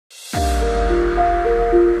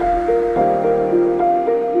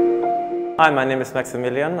Hi, my name is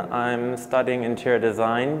Maximilian. I'm studying interior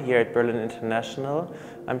design here at Berlin International.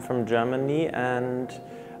 I'm from Germany and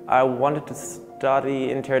I wanted to study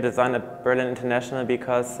interior design at Berlin International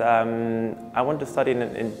because I want to study in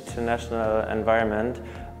an international environment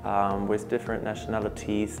with different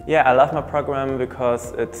nationalities. Yeah, I love my program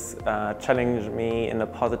because it's challenged me in a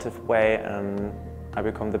positive way and I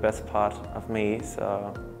become the best part of me.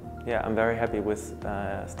 So yeah, I'm very happy with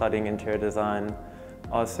studying interior design.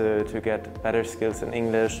 Also to get better skills in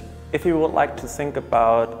English. If you would like to think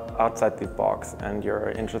about outside the box and you're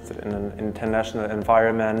interested in an international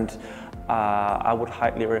environment, I would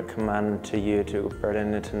highly recommend to you to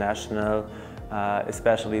Berlin International.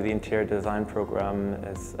 Especially the interior design program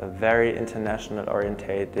is very international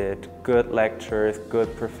orientated, good lectures,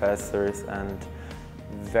 good professors and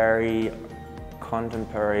very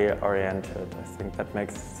contemporary oriented. I think that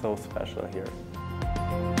makes it so special here.